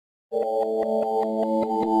আসসালামু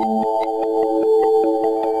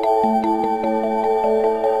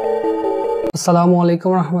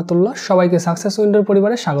আলাইকুম রহমতুল্লাহ। সবাইকে সাকসেস উইন্ডোর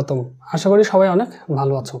পরিবারে স্বাগতম। আশা করি সবাই অনেক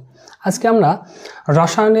ভালো আছো। আজকে আমরা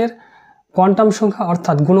রসায়নের কোয়ান্টাম সংখ্যা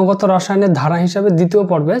অর্থাৎ গুণগত রসায়নের ধারা হিসাবে দ্বিতীয়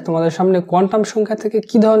পর্বে তোমাদের সামনে কোয়ান্টাম সংখ্যা থেকে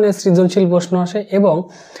কি ধরনের সৃজনশীল প্রশ্ন আসে এবং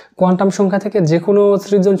কোয়ান্টাম সংখ্যা থেকে যে কোনো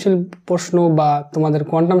সৃজনশীল প্রশ্ন বা তোমাদের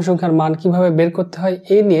কোয়ান্টাম সংখ্যার মান কিভাবে বের করতে হয়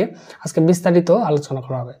এই নিয়ে আজকে বিস্তারিত আলোচনা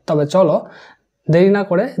করা হবে। তবে চলো দেরি না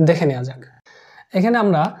করে দেখে নেওয়া যাক। এখানে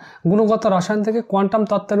আমরা গুণগত রসায়ন থেকে কোয়ান্টাম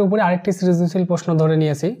তত্ত্বের উপরে আরেকটি সৃজনশীল প্রশ্ন ধরে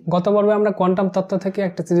নিয়েছি। গত পর্বে আমরা কোয়ান্টাম তত্ত্ব থেকে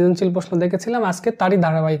একটা সৃজনশীল প্রশ্ন দেখেছিলাম। আজকে তারই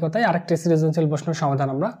ধারাবাহিকতায় আরেকটি সৃজনশীল প্রশ্নের সমাধান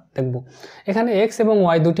আমরা দেখব। এখানে এক্স এবং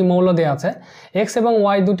ওয়াই দুটি মৌল দেওয়া আছে। এক্স এবং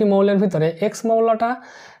ওয়াই দুটি মৌলের ভিতরে এক্স মৌলটা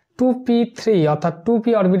 2p3 অর্থাৎ 2p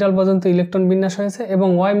অরবিটাল পর্যন্ত ইলেকট্রন বিন্যাস হয়েছে এবং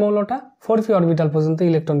ওয়াই মৌলটা 4p অরবিটাল পর্যন্ত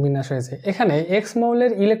ইলেকট্রন বিন্যাস হয়েছে। এখানে এক্স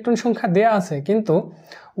মৌলের ইলেকট্রন সংখ্যা দেয়া আছে, কিন্তু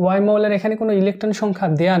ওয়াই মৌলের এখানে কোনো ইলেকট্রন সংখ্যা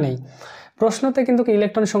দেয়া নেই। প্রশ্নতে কিন্তু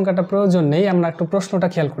ইলেকট্রন সংখ্যাটা প্রয়োজন নেই। আমরা একটু প্রশ্নটা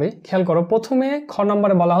খেয়াল করো। প্রথমে খ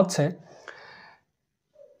নম্বরে বলা হচ্ছে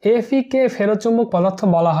Fe কে ফেরোচুম্বক পদার্থ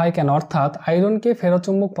বলা হয় কেন, অর্থাৎ আয়রনকে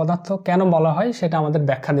ফেরোচুম্বক পদার্থ কেন বলা হয় সেটা আমাদের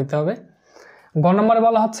ব্যাখ্যা দিতে হবে। গ নম্বরে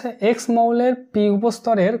বলা হচ্ছে এক্স মৌলের পি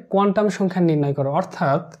উপস্তরের কোয়ান্টাম সংখ্যা নির্ণয় করো,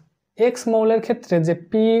 অর্থাৎ এক্স মৌলের ক্ষেত্রে যে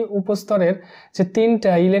পি উপস্তরের যে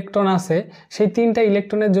 3টা ইলেকট্রন আছে সেই 3টা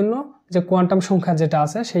ইলেকট্রনের জন্য যে কোয়ান্টাম সংখ্যা যেটা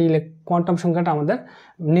আছে সেই কোয়ান্টাম সংখ্যাটা আমাদের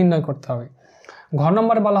নির্ণয় করতে হবে। ঘ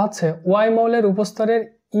নম্বরে বলা হচ্ছে ওয়াই মৌলের উপস্তরের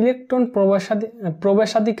ইলেকট্রন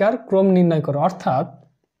প্রবেশাধিকার ক্রম নির্ণয় করো, অর্থাৎ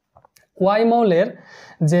ওয়াই মৌলের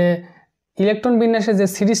যে ইলেকট্রন বিন্যাসে যে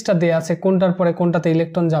সিরিজটা দেওয়া আছে কোনটার পরে কোনটাতে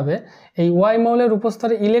ইলেকট্রন যাবে, এই ওয়াই মৌলের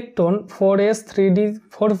উপস্তরে ইলেকট্রন 4s 3d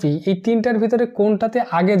 4p এই 3টার ভিতরে কোনটাতে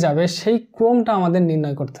আগে যাবে সেই ক্রমটা আমাদের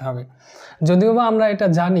নির্ণয় করতে হবে। যদিও বা আমরা এটা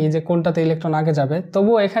জানি যে কোনটাতে ইলেকট্রন আগে যাবে,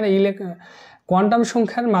 তবুও এখানে কোয়ান্টাম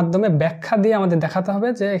সংখ্যার মাধ্যমে ব্যাখ্যা দিয়ে আমাদের দেখাতে হবে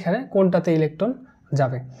যে এখানে কোনটাতে ইলেকট্রন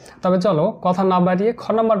যাবে। তবে চলো কথা না বাড়িয়ে খ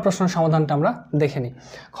নম্বর প্রশ্নের সমাধানটা আমরা দেখে নিই।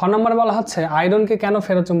 খ নম্বর বলা হচ্ছে আয়রনকে কেন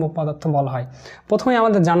ফেরোচুম্বক পদার্থ বলা হয়। প্রথমে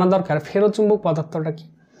আমাদের জানা দরকার ফেরোচুম্বক পদার্থটা কি।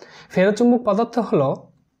 ফেরোচুম্বক পদার্থ হলো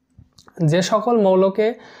যে সকল মৌলকে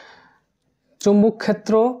চুম্বক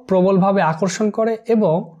ক্ষেত্র প্রবলভাবে আকর্ষণ করে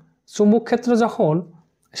এবং চুম্বক ক্ষেত্র যখন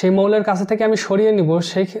সেই মৌলের কাছে থেকে আমি সরিয়ে নিব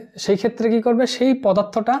সেই ক্ষেত্রে কি করবে, সেই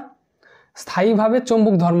পদার্থটা স্থায়ীভাবে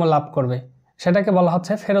চুম্বক ধর্ম লাভ করবে, সেটাকে বলা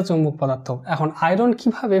হচ্ছে ফেরোচুম্বক পদার্থ। এখন আয়রন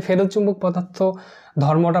কিভাবে ফেরোচুম্বক পদার্থ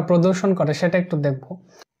ধর্মটা প্রদর্শন করে সেটা একটু দেখব।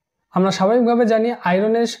 আমরা স্বাভাবিকভাবে জানি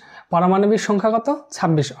আয়রনের পারমাণবিক সংখ্যা কত,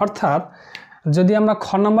 26। অর্থাৎ যদি আমরা খ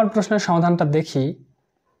নম্বর প্রশ্নের সমাধানটা দেখি,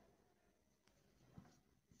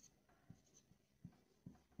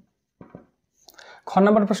 খ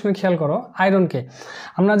নম্বর প্রশ্ন খেয়াল করো, আয়রনকে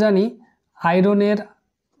আমরা জানি আয়রনের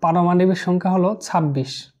পারমাণবিক সংখ্যা হলো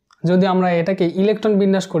 26। যদি আমরা এটাকে ইলেকট্রন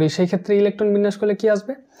বিন্যাস করি সেই ক্ষেত্রে ইলেকট্রন বিন্যাস করলে কি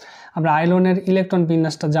আসবে, আমরা আয়রনের ইলেকট্রন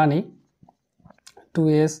বিন্যাসটা জানি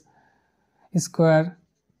 2s square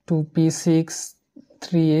 2p6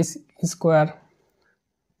 3s square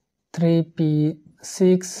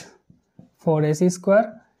 3p6 4s square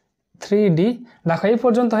 3d। দেখো এই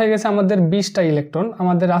পর্যন্ত হয়ে গেছে আমাদের 20টা ইলেকট্রন,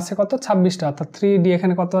 আমাদের আছে কত 26টা, অর্থাৎ 3d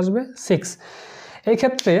এখানে কত আসবে 6। এই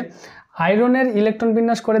ক্ষেত্রে আয়রনের ইলেকট্রন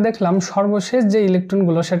বিন্যাস করে দেখলাম সর্বশেষ যে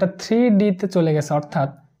ইলেকট্রনগুলো সেটা 3d তে চলে গেছে, অর্থাৎ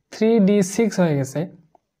 3d6 হয়ে গেছে।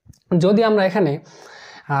 যদি আমরা এখানে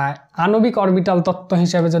আণবিক অরবিটাল তত্ত্ব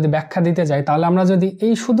হিসেবে যদি ব্যাখ্যা দিতে যাই, তাহলে আমরা যদি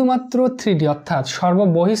এই শুধুমাত্র 3d অর্থাৎ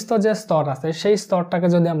সর্ববহিস্থ যে স্তর আছে সেই স্তরটাকে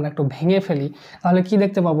যদি আমরা একটু ভেঙে ফেলি, তাহলে কি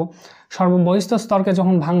দেখতে পাবো, সর্ববহিস্থ স্তরকে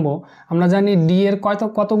যখন ভাঙবো আমরা জানি d এর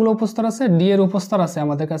কতগুলো উপস্তর আছে, d এর উপস্তর আছে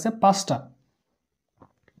আমাদের কাছে 5টা।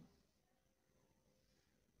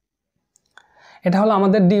 এটা হলো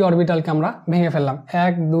আমাদের ডি অরবিটালকে আমরা ভেঙে ফেললাম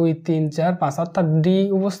 1 2 3 4 5, অর্থাৎ ডি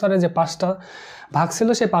উপস্তরে যে 5টা ভাগ ছিল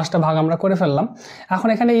সেই 5টা ভাগ আমরা করে ফেললাম। এখন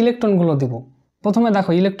এখানে ইলেকট্রনগুলো দিব। প্রথমে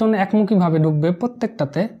দেখো ইলেকট্রন একমুখীভাবে ঢুকবে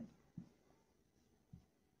প্রত্যেকটাতে,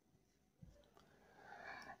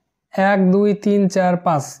 1 2 3 4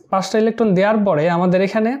 5 5টা ইলেকট্রন দেওয়ার পরে আমাদের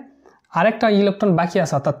এখানে আরেকটা ইলেকট্রন বাকি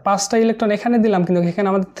আছে, অর্থাৎ 5টা ইলেকট্রন এখানে দিলাম, কিন্তু এখানে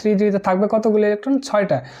আমাদের 3d তে থাকবে কতগুলো ইলেকট্রন,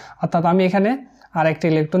 6টা, অর্থাৎ আমি এখানে আরেকটা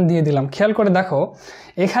ইলেকট্রন দিয়ে দিলাম। খেয়াল করে দেখো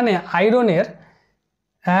এখানে আয়রনের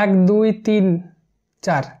 1 2 3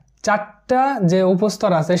 4 4টা যে উপস্তর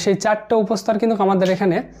আছে সেই 4টা উপস্তর কিন্তু আমাদের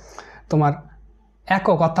এখানে তোমার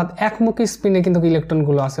একক অর্থাৎ একমুখী স্পিনে কিন্তু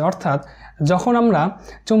ইলেকট্রনগুলো আছে। অর্থাৎ যখন আমরা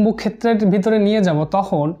চুম্বক ক্ষেত্রের ভিতরে নিয়ে যাব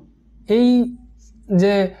তখন এই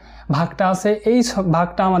যে ভাগটা আছে এই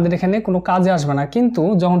ভাগটা আমাদের এখানে কোনো কাজে আসবে না, কিন্তু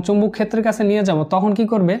যখন চুম্বক ক্ষেত্রের কাছে নিয়ে যাব তখন কি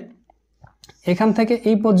করবে, এখান থেকে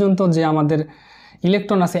এই পর্যন্ত যে আমাদের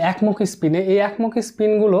ইলেকট্রন আছে একমুখী স্পিনে, এই একমুখী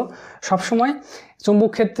স্পিনগুলো সবসময়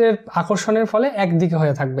চুম্বক ক্ষেত্রের আকর্ষণের ফলে একদিকে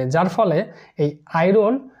হয়ে থাকবে, যার ফলে এই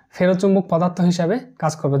আয়রন ফেরোচুম্বক পদার্থ হিসাবে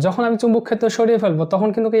কাজ করবে। যখন আমি চুম্বক ক্ষেত্র সরিয়ে ফেলবো তখন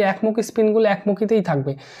কিন্তু এই একমুখী স্পিনগুলো একমুখীতেই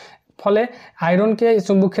থাকবে, ফলে আয়রনকে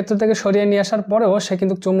চুম্বক ক্ষেত্র থেকে সরিয়ে নিয়ে আসার পরেও সে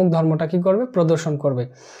কিন্তু চুম্বক ধর্মটা কী করবে, প্রদর্শন করবে।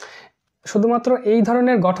 শুধুমাত্র এই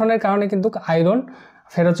ধরনের গঠনের কারণে কিন্তু আয়রন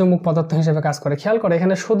ফেরোচুম্বক পদার্থ হিসেবে কাজ করে। খেয়াল করে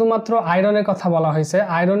এখানে শুধুমাত্র আয়রনের কথা বলা হয়েছে,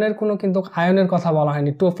 আয়রনের কোনো কিন্তু আয়নের কথা বলা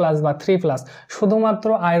হয়নি 2+ বা 3+, শুধুমাত্র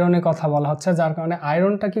আয়রনের কথা বলা হচ্ছে, যার কারণে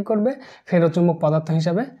আয়রনটা কি করবে, ফেরোচুম্বক পদার্থ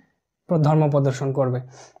হিসেবে ধর্ম প্রদর্শন করবে।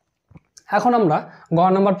 এখন আমরা গ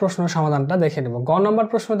নম্বর প্রশ্নের সমাধানটা দেখে নেব। গ নম্বর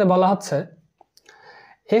প্রশ্নতে বলা হচ্ছে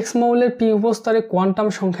এক্স মৌলের পি উপস্তরে কোয়ান্টাম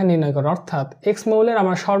সংখ্যা নির্ণয় করো, অর্থাৎ এক্স মৌলের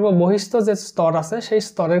আমার সর্ববহিস্থ যে স্তর আছে সেই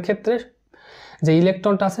স্তরের ক্ষেত্রে যে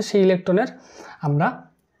ইলেকট্রনটা আছে সেই ইলেকট্রনের আমরা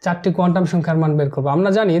 4টি কোয়ান্টাম সংখ্যার মান বের করব। আমরা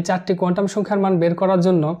জানি 4টি কোয়ান্টাম সংখ্যার মান বের করার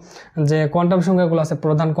জন্য যে কোয়ান্টাম সংখ্যাগুলো আছে,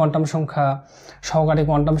 প্রধান কোয়ান্টাম সংখ্যা, সহকারী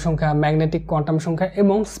কোয়ান্টাম সংখ্যা, ম্যাগনেটিক কোয়ান্টাম সংখ্যা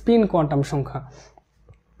এবং স্পিন কোয়ান্টাম সংখ্যা,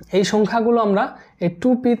 এই সংখ্যাগুলো আমরা এই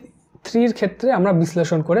 2p3 ক্ষেত্রে আমরা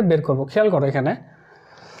বিশ্লেষণ করে বের করব। খেয়াল করো এখানে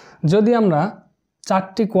যদি আমরা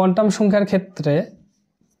 4টি কোয়ান্টাম সংখ্যার ক্ষেত্রে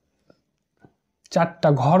 4টা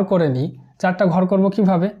ঘর করে নিই, 4টা ঘর করব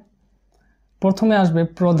কিভাবে? প্রথমে আসবে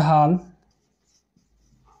প্রধান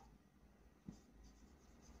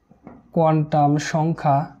কোয়ান্টাম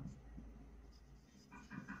সংখ্যা,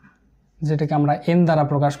 যেটাকে আমরা n দ্বারা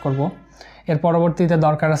প্রকাশ করব। এর পরবর্তীতে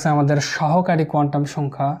দরকার আছে আমাদের সহকারী কোয়ান্টাম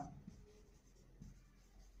সংখ্যা,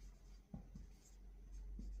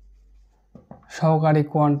 সহকারী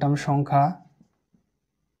কোয়ান্টাম সংখ্যা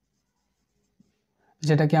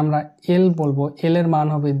যেটাকে আমরা L বলবো, L এর মান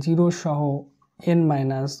হবে 0 সহ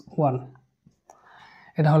n-1,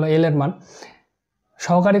 এটা হলো L এর মান।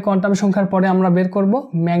 সহকারী কোয়ান্টাম সংখ্যার পরে আমরা বের করব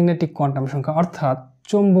ম্যাগনেটিক কোয়ান্টাম সংখ্যা, অর্থাৎ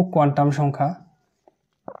চৌম্বক কোয়ান্টাম সংখ্যা,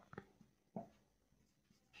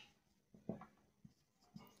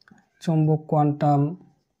 চৌম্বক কোয়ান্টাম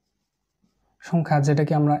সংখ্যা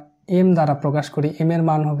যেটাকে আমরা m দ্বারা প্রকাশ করি। m এর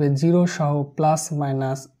মান হবে 0 সহ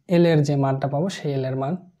 +- L এর যে মানটা পাবো সেই L এর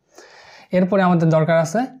মান। এরপরে আমাদের দরকার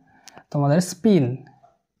আছে তোমাদের স্পিন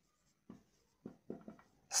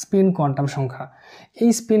কোয়ান্টাম সংখ্যা। এই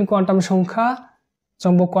স্পিন কোয়ান্টাম সংখ্যা,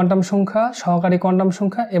 চৌম্বক কোয়ান্টাম সংখ্যা, সহকারী কোয়ান্টাম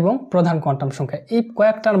সংখ্যা এবং প্রধান কোয়ান্টাম সংখ্যা, এই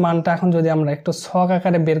কয়েকটার মানটা এখন যদি আমরা একটু ছক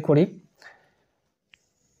আকারে বের করি,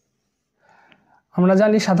 আমরা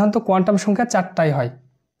জানি সাধারণত কোয়ান্টাম সংখ্যা 4টাই হয়।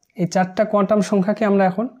 এই 4টা কোয়ান্টাম সংখ্যাকে আমরা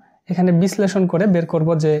এখন এখানে বিশ্লেষণ করে বের করব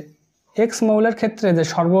যে এক্স মৌলের ক্ষেত্রে যে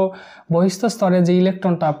সর্ববহিস্থ স্তরে যে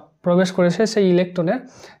ইলেকট্রনটা প্রবেশ করেছে সেই ইলেকট্রনের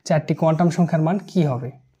 4টি কোয়ান্টাম সংখ্যার মান কি হবে।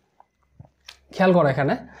 খেয়াল করো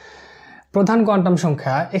এখানে প্রধান কোয়ান্টাম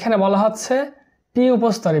সংখ্যা, এখানে বলা হচ্ছে পি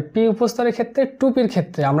উপস্তরের ক্ষেত্রে 2p-র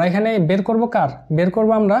ক্ষেত্রে আমরা এখানে বের করব কার, বের করব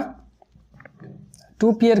আমরা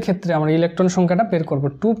 2p এর ক্ষেত্রে আমরা ইলেকট্রন সংখ্যাটা বের করব।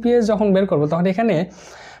 2p যখন বের করব তখন এখানে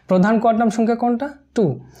প্রধান কোয়ান্টাম সংখ্যা কোনটা, 2,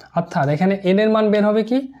 অর্থাৎ এখানে n এর মান বের হবে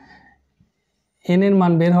কি, n এর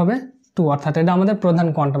মান বের হবে 2, অর্থাৎ এটা আমাদের প্রধান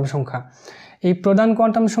কোয়ান্টাম সংখ্যা। এই প্রধান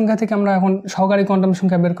কোয়ান্টাম সংখ্যা থেকে আমরা এখন সহকারী কোয়ান্টাম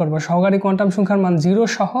সংখ্যা বের করব। সহকারী কোয়ান্টাম সংখ্যার মান 0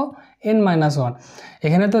 সহ n-1,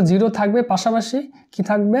 এখানে তো 0 থাকবে, পাশাপাশি কি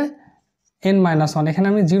থাকবে, n-1, এখানে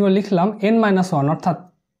আমি 0 লিখলাম, n-1 অর্থাৎ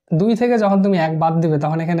 2 থেকে যখন তুমি 1 বাদ দিবে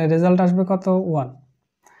তখন এখানে রেজাল্ট আসবে কত, 1।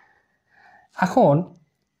 এখন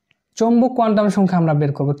চৌম্বক কোয়ান্টাম সংখ্যা আমরা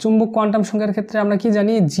বের করব। চুম্বক কোয়ান্টাম সংখ্যার ক্ষেত্রে আমরা কি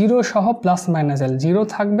জানি, 0 সহ +-L, 0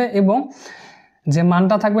 থাকবে এবং যে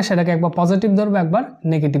মানটা থাকবে সেটাকে একবার পজিটিভ ধরবো একবার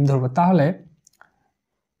নেগেটিভ ধরবো। তাহলে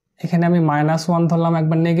এখানে আমি -1 ধরলাম,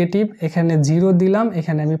 একবার নেগেটিভ, এখানে 0 দিলাম,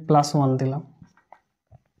 এখানে আমি +1 দিলাম,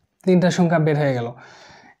 3টা সংখ্যা বের হয়ে গেল।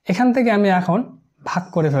 এখান থেকে আমি এখন ভাগ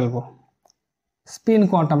করে ফেলবো স্পিন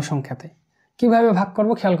কোয়ান্টাম সংখ্যাতে। কিভাবে ভাগ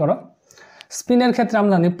করব খেয়াল করো, স্পিনের ক্ষেত্রে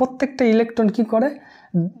আমরা জানি প্রত্যেকটা ইলেকট্রন কি করে,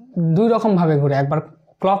 2 রকম ভাবে ঘুরে, একবার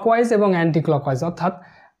ক্লকওয়াইজ এবং অ্যান্টি ক্লকওয়াইজ, অর্থাৎ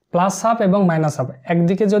 +হাফ এবং -হাফ।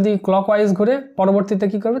 একদিকে যদি ক্লকওয়াইজ ঘুরে পরবর্তীতে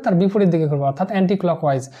কি করবে, তার বিপরীত দিকে ঘুরবে, অর্থাৎ অ্যান্টি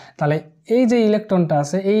ক্লকওয়াইজ। তাহলে এই যে ইলেকট্রনটা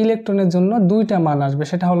আছে এই ইলেকট্রনের জন্য 2টা মান আসবে,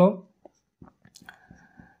 সেটা হলো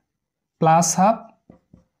 +হাফ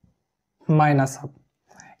 -হাফ।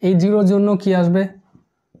 এই 0-র জন্য কি আসবে,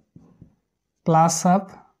 +হাফ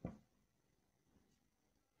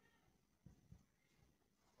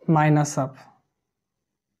 -হাফ।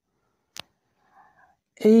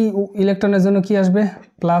 এই ইলেকট্রনের জন্য কি আসবে,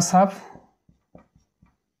 +হাফ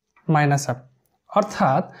 -হাফ।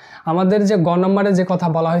 অর্থাৎ আমাদের যে গ নম্বরে যে কথা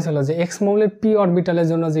বলা হয়েছিল যে এক্স মৌলের পি অরবিটালের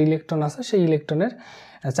জন্য যে ইলেকট্রন আছে সেই ইলেকট্রনের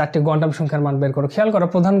 4টি কোয়ান্টাম সংখ্যার মান বের করো। খেয়াল করো,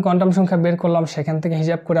 প্রধান কোয়ান্টাম সংখ্যা বের করলাম, সেখান থেকে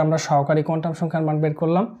হিসাব করে আমরা সহকারী কোয়ান্টাম সংখ্যার মান বের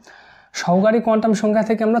করলাম। সহকারী কোয়ান্টাম সংখ্যা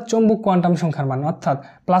থেকে আমরা চৌম্বক কোয়ান্টাম সংখ্যার মান, অর্থাৎ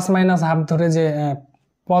 +-হাফ ধরে যে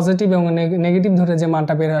পজিটিভ এবং নেগেটিভ ধরে যে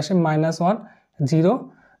মানটা বের আসে -1 0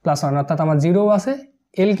 +1, অর্থাৎ আমার 0 আছে,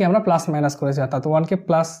 এলকে আমরা প্লাস মাইনাস করেছি, অর্থাৎ 1কে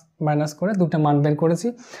প্লাস মাইনাস করে দুটো মান বের করেছি।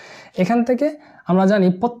 এখান থেকে আমরা জানি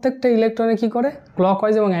প্রত্যেকটা ইলেকট্রনে কি করে,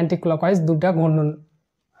 ক্লকওয়াইজ এবং অ্যান্টি ক্লকওয়াইজ দুটো ঘূর্ণন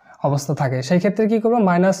অবস্থা থাকে। সেই ক্ষেত্রে কি করব,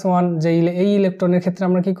 -1 যে এই ইলেকট্রনের ক্ষেত্রে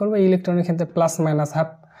আমরা কি করব, এই ইলেকট্রনের ক্ষেত্রে প্লাস মাইনাস হাফ,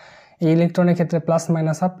 এই ইলেকট্রনের ক্ষেত্রে প্লাস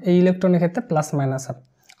মাইনাস হাফ, এই ইলেকট্রনের ক্ষেত্রে প্লাস মাইনাস হাফ।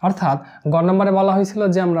 অর্থাৎ গ নম্বরে বলা হয়েছিল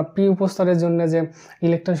যে আমরা পি উপস্তরের জন্য যে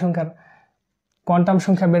ইলেকট্রন সংখ্যার কোয়ান্টাম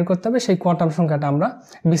সংখ্যা বের করতে হবে, সেই কোয়ান্টাম সংখ্যাটা আমরা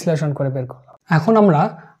বিশ্লেষণ করে বের করলাম। এখন আমরা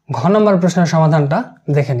ঘ নম্বর প্রশ্নের সমাধানটা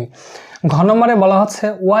দেখে নিই। ঘ নম্বরে বলা হচ্ছে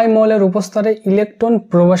ওয়াই মৌলের উপস্তরে ইলেকট্রন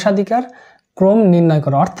প্রবেশাধিকার ক্রম নির্ণয়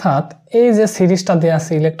করো। অর্থাৎ এই যে সিরিজটা দেওয়া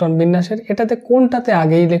আছে ইলেকট্রন বিন্যাসের, এটাতে কোনটাতে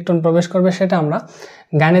আগে ইলেকট্রন প্রবেশ করবে সেটা আমরা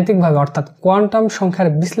গাণিতিকভাবে অর্থাৎ কোয়ান্টাম সংখ্যার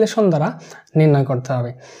বিশ্লেষণ দ্বারা নির্ণয় করতে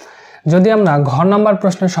হবে। যদি আমরা ঘ নম্বর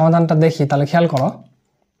প্রশ্নের সমাধানটা দেখি তাহলে খেয়াল করো,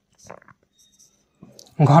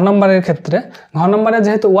 ঘ নম্বরের ক্ষেত্রে ঘ নম্বরে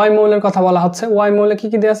যেহেতু ওয়াই মৌলের কথা বলা হচ্ছে, ওয়াই মৌলে কি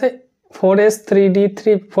কি দেওয়া আছে 4s 3d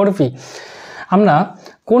 4p। আমরা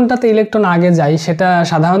কোনটাতে ইলেকট্রন আগে যাই সেটা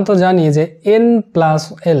সাধারণত জানি যে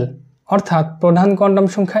n+l, অর্থাৎ প্রধান কোয়ান্টাম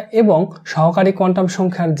সংখ্যা এবং সহকারী কোয়ান্টাম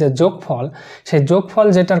সংখ্যার যে যোগফল, সেই যোগফল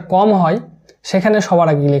যেটার কম হয় সেখানে সবার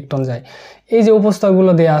আগে ইলেকট্রন যায়। এই যে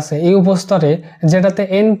উপস্তরগুলো দেওয়া আছে, এই উপস্তরে যেটাতে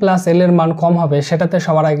n+l এর মান কম হবে সেটাতে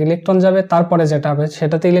সবার আগে ইলেকট্রন যাবে, তারপরে যেটা হবে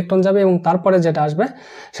সেটাতে ইলেকট্রন যাবে এবং তারপরে যেটা আসবে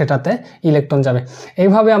সেটাতে ইলেকট্রন যাবে।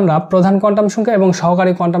 এইভাবে আমরা প্রধান কোয়ান্টাম সংখ্যা এবং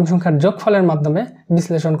সহকারী কোয়ান্টাম সংখ্যার যোগফলের মাধ্যমে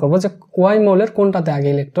বিশ্লেষণ করব যে ওয়াই মৌলের কোনটাতে আগে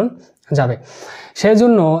ইলেকট্রন যাবে। সেই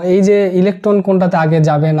জন্য এই যে ইলেকট্রন কোনটাতে আগে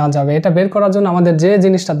যাবে না যাবে এটা বের করার জন্য আমাদের যে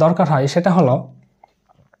জিনিসটা দরকার হয় সেটা হলো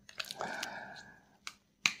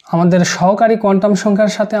আমাদের সহকারী কোয়ান্টাম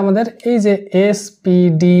সংখ্যার সাথে আমাদের এই যে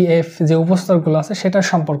s,p,d,f যে উপস্তরগুলো আছে সেটার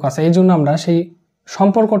সম্পর্ক আছে। এই জন্য আমরা সেই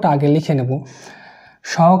সম্পর্কটা আগে লিখে নেব।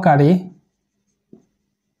 সহকারী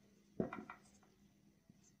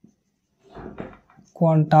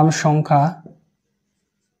কোয়ান্টাম সংখ্যা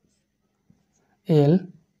l,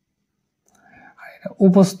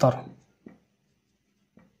 উপস্তর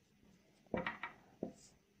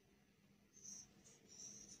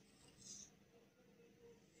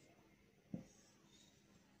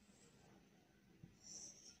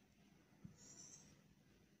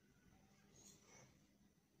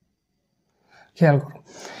খেয়াল করো,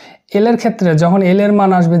 এল এর ক্ষেত্রে যখন এল এর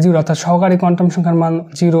মান আসবে 0, অর্থাৎ সহকারী কোয়ান্টাম সংখ্যার মান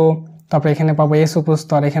 0, তারপরে এখানে পাবো এস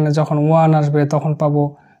উপস্তর, এখানে যখন 1 আসবে তখন পাবো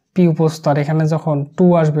পি উপস্তর, এখানে যখন 2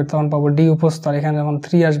 আসবে তখন পাবো ডি উপস্তর, এখানে যখন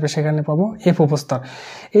 3 আসবে সেখানে পাবো এফ উপস্তর।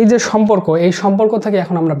 এই যে সম্পর্ক, এই সম্পর্ক থেকে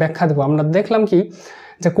এখন আমরা ব্যাখ্যা দেবো। আমরা দেখলাম কি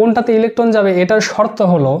যে কোনটাতে ইলেকট্রন যাবে এটার শর্ত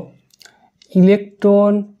হলো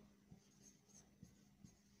ইলেকট্রন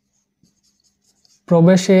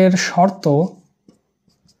প্রবেশের শর্ত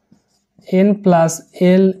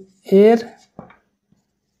n+l এর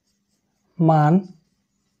মান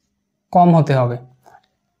কম হতে হবে,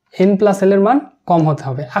 n+l এর মান কম হতে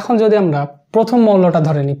হবে। এখন যদি আমরা প্রথম মৌলটা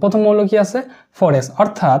ধরে নিই, প্রথম মৌল কি আছে 4s,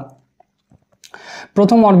 অর্থাৎ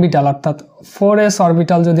প্রথম অরবিটাল অর্থাৎ 4s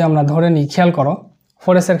অরবিটাল যদি আমরা ধরে নিই, খেয়াল করো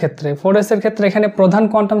 4s এর ক্ষেত্রে এখানে প্রধান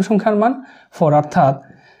কোয়ান্টাম সংখ্যার মান 4, অর্থাৎ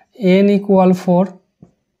n = 4,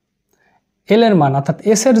 এল এর মান অর্থাৎ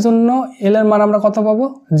এস এর জন্য এল এর মান আমরা কত পাবো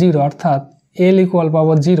 0, অর্থাৎ এল =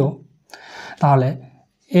 পাবো 0। তাহলে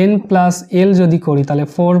n+l যদি করি তাহলে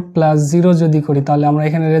 4+0 যদি করি তাহলে আমরা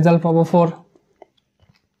এখানে রেজাল্ট পাবো 4।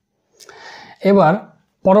 এবার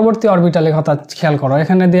পরবর্তী অরবিটালের কথা খেয়াল করো,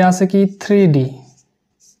 এখানে দেয়া আছে কি 3d,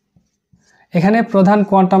 এখানে প্রধান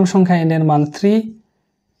কোয়ান্টাম সংখ্যা n এর মান 3,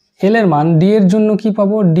 এল এর মান d এর জন্য কি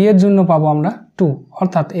পাবো, d এর জন্য পাবো আমরা 2,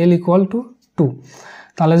 অর্থাৎ l = 2।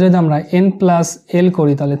 তাহলে যদি আমরা n+l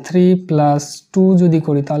করি তাহলে 3+2 যদি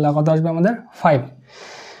করি তাহলে কত আসবে আমাদের 5।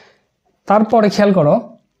 তারপরে খেয়াল করো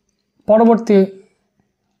পরবর্তী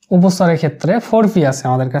উপস্তরের ক্ষেত্রে 4p আছে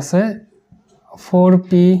আমাদের কাছে,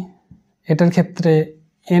 4p, এটার ক্ষেত্রে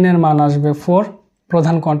n এর মান আসবে 4,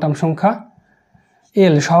 প্রধান কোয়ান্টাম সংখ্যা,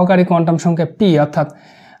 l সহকারী কোয়ান্টাম সংখ্যা p, অর্থাৎ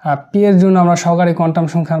p এর জন্য আমরা সহকারী কোয়ান্টাম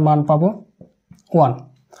সংখ্যার মান পাবো 1।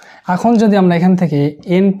 এখন যদি আমরা এখান থেকে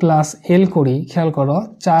n+l করি, খেয়াল করো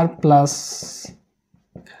 4+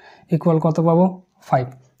 = কত পাবো 5,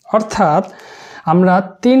 অর্থাৎ আমরা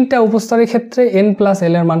তিনটা উপস্তরের ক্ষেত্রে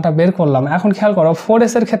n+l এর মানটা বের করলাম। এখন খেয়াল করো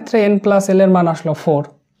 4s এর ক্ষেত্রে n+l এর মান আসলো 4,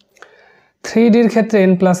 3d এর ক্ষেত্রে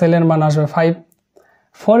n+l এর মান আসবে 5,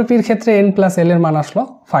 4p এর ক্ষেত্রে n+l এর মান আসলো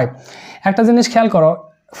 5। একটা জিনিস খেয়াল করো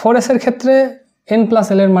 4s এর ক্ষেত্রে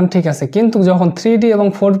n+l এর মান ঠিক আছে, কিন্তু যখন 3d এবং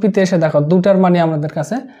 4p তে এসে দেখো দুটার মানে আমাদের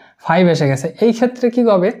কাছে 5 এসে গেছে। এই ক্ষেত্রে কি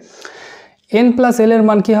হবে, n+l এর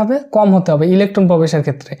মান কি হবে, কম হতে হবে ইলেকট্রন প্রবেশের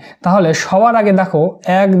ক্ষেত্রে। তাহলে সবার আগে দেখো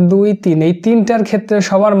 1 2 3 এই তিনটার ক্ষেত্রে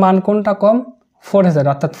সবার মান কোনটা কম, 4s এর,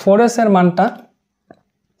 অর্থাৎ 4s এর মানটা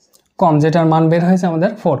কম, যেটার মান বের হয়েছে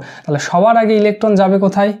আমাদের 4। তাহলে সবার আগে ইলেকট্রন যাবে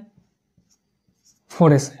কোথায়?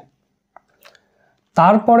 4s এ।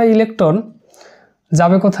 তারপরে ইলেকট্রন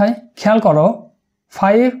যাবে কোথায়? খেয়াল করো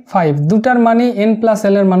 5 5 দুটার মানই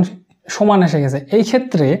n+l এর মান সমান এসে গেছে। এই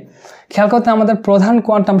ক্ষেত্রে খেয়াল করতে আমাদের প্রধান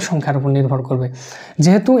কোয়ান্টাম সংখ্যার উপর নির্ভর করবে।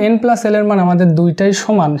 যেহেতু n+l এর মান আমাদের দুইটাই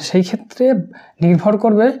সমান, সেই ক্ষেত্রে নির্ভর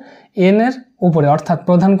করবে n এর উপরে, অর্থাৎ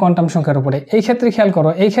প্রধান কোয়ান্টাম সংখ্যার উপরে। এই ক্ষেত্রে খেয়াল করো,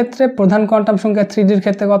 এই ক্ষেত্রে প্রধান কোয়ান্টাম সংখ্যা 3D এর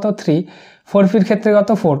ক্ষেত্রে কত? 3, 4p এর ক্ষেত্রে কত?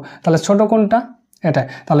 4। তাহলে ছোট কোনটা? এটা।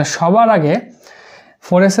 তাহলে সবার আগে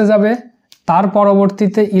 4s এ যাবে, তার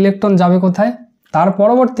পরবর্তীতে ইলেকট্রন যাবে কোথায়? তার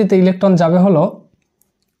পরবর্তীতে ইলেকট্রন যাবে হলো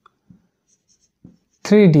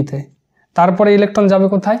 3D তে। তারপরে ইলেকট্রন যাবে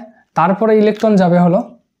কোথায়? তারপরে ইলেকট্রন যাবে হলো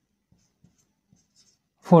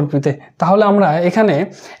 4p তে। তাহলে আমরা এখানে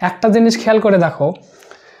একটা জিনিস খেয়াল করে দেখো,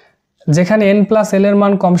 যেখানে n+l এর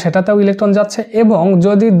মান কম সেটাতেও ইলেকট্রন যাচ্ছে, এবং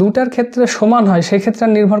যদি দুটার ক্ষেত্রে সমান হয় সেই ক্ষেত্রে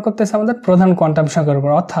নির্ভর করতেছে আমাদের প্রধান কোয়ান্টাম সংখ্যার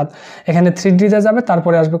উপর, অর্থাৎ এখানে 3D তে যাবে,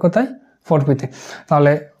 তারপরে আসবে কোথায়? 4p তে।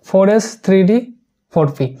 তাহলে 4s 3D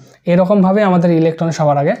 4p, এরকমভাবে আমাদের ইলেকট্রন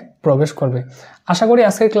সবার আগে প্রবেশ করবে। আশা করি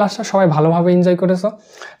আজকের ক্লাসটা সবাই ভালোভাবে এনজয় করেছো।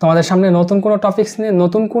 তোমাদের সামনে নতুন কোনো টপিকস নিয়ে,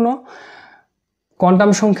 নতুন কোনো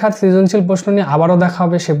কোয়ান্টাম সংখ্যার সৃজনশীল প্রশ্ন নিয়ে আবারও দেখা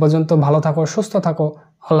হবে। সে পর্যন্ত ভালো থাকো, সুস্থ থাকো,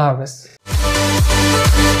 আল্লাহ হাফেজ।